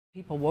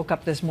People woke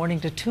up this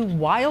morning to two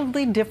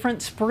wildly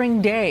different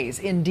spring days.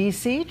 In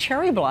D.C.,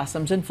 cherry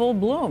blossoms in full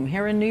bloom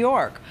here in New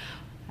York.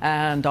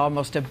 And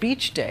almost a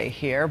beach day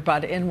here.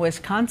 But in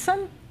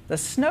Wisconsin, the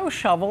snow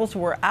shovels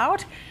were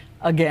out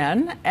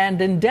again.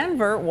 And in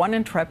Denver, one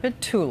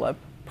intrepid tulip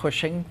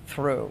pushing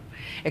through.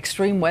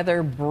 Extreme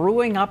weather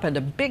brewing up and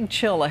a big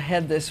chill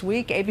ahead this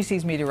week.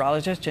 ABC's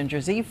meteorologist Ginger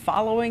Zee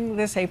following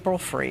this April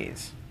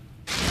freeze.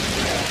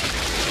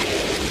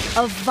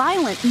 A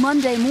violent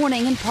Monday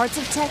morning in parts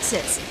of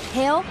Texas.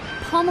 Hail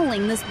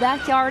pummeling this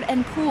backyard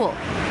and pool.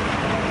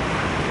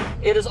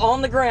 It is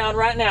on the ground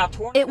right now.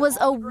 It was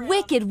a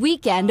wicked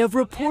weekend of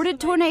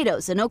reported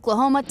tornadoes in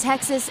Oklahoma,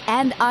 Texas,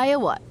 and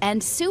Iowa,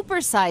 and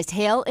supersized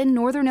hail in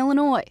northern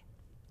Illinois.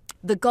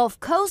 The Gulf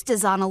Coast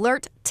is on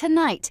alert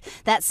tonight.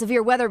 That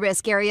severe weather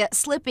risk area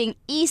slipping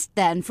east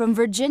then from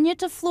Virginia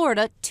to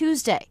Florida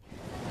Tuesday.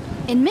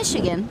 In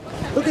Michigan,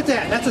 look at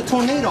that, that's a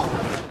tornado.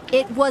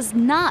 It was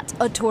not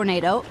a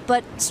tornado,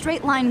 but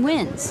straight line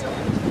winds,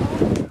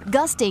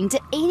 gusting to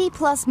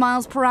 80+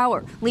 miles per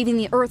hour, leaving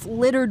the earth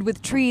littered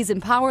with trees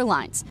and power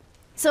lines.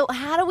 So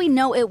how do we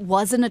know it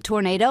wasn't a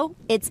tornado?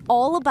 It's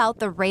all about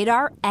the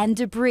radar and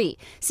debris.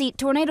 See,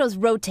 tornadoes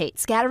rotate,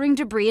 scattering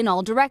debris in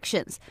all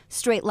directions.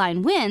 Straight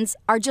line winds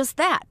are just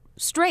that,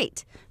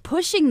 straight,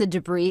 pushing the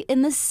debris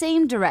in the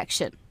same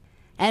direction.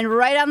 And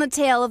right on the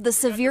tail of the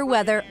severe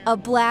weather, a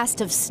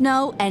blast of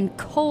snow and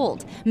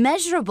cold,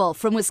 measurable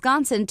from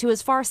Wisconsin to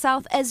as far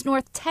south as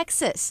North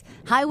Texas.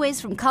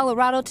 Highways from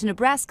Colorado to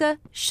Nebraska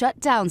shut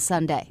down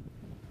Sunday.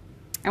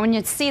 And when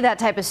you see that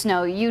type of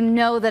snow, you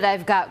know that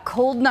I've got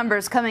cold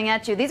numbers coming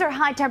at you. These are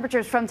high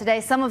temperatures from today.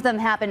 Some of them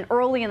happen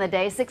early in the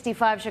day,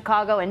 65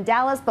 Chicago and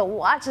Dallas. But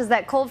watch as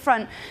that cold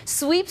front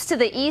sweeps to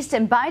the east.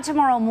 And by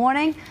tomorrow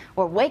morning,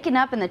 we're waking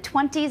up in the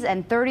 20s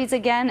and 30s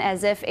again,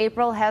 as if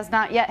April has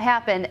not yet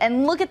happened.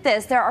 And look at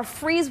this. There are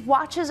freeze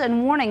watches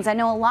and warnings. I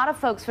know a lot of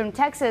folks from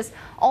Texas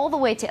all the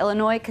way to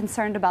Illinois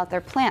concerned about their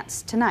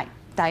plants tonight.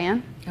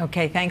 Diane?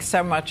 Okay, thanks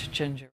so much, Ginger.